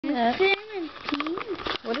17.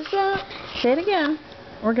 What is that? Say it again.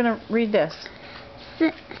 We're going to read this.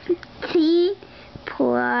 16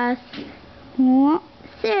 plus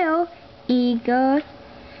 0 equals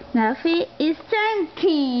nothing is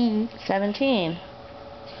 17. 17.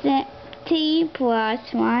 17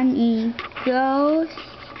 plus 1 equals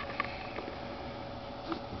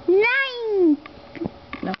 9.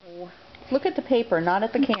 No. Look at the paper, not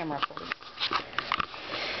at the camera, please.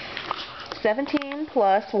 17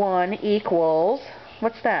 plus 1 equals,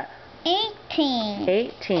 what's that? 18.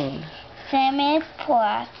 18. 7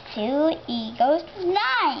 plus 2 equals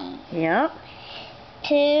 9. Yep.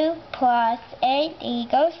 2 plus 8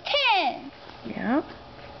 equals 10. Yep.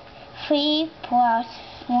 3 plus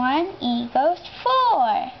 1 equals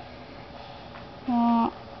 4.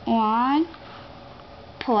 1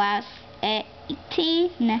 plus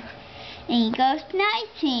 18 equals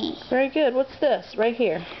 19. Very good. What's this right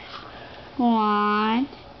here? 1,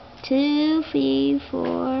 2, 3,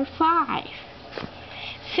 4, 5.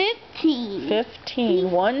 15.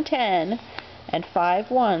 15. 1 10 and 5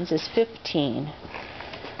 1s is 15.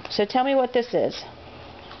 So tell me what this is.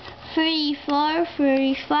 34,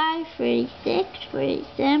 35, 36,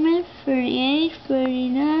 37, 38,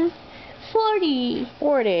 39, 40.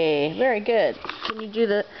 40. Very good. Can you do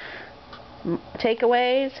the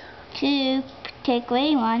takeaways? 2 take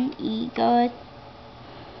away 1 equals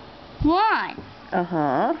 1.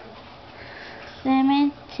 Uh-huh.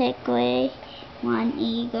 7 take away 1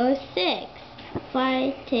 equals 6.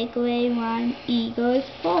 5 take away 1 equals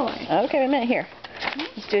 4. Okay, wait a minute here.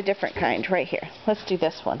 Let's do a different kind right here. Let's do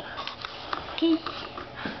this one. Okay.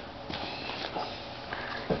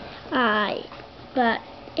 I got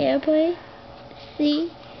airplane.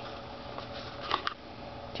 C.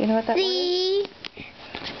 Do you know what that word is? C.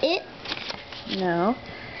 It. No.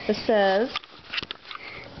 It says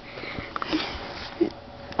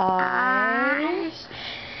I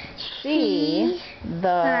see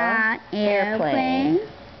the airplane.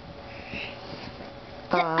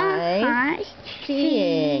 I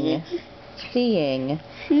seeing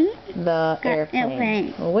the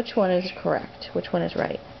airplane. Well, which one is correct? Which one is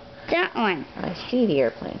right? That one. I see the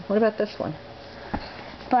airplane. What about this one?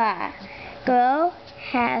 But girl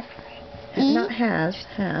has. Not has.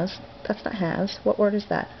 Has. That's not has. What word is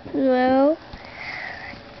that? Girl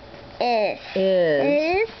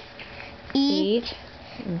Is. Eat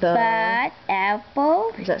the. Bad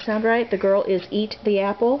apple. Does that sound right? The girl is eat the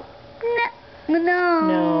apple? No.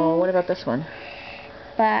 No. What about this one?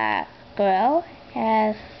 But girl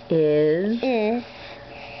has. Is.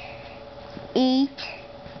 Eat.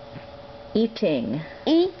 Eating.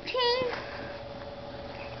 Eating.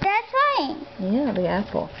 That's right. Yeah, the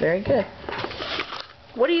apple. Very good.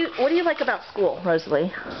 What do you like about school,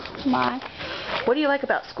 Rosalie? My. What do you like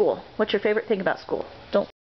about school? What's your favorite thing about school? Don't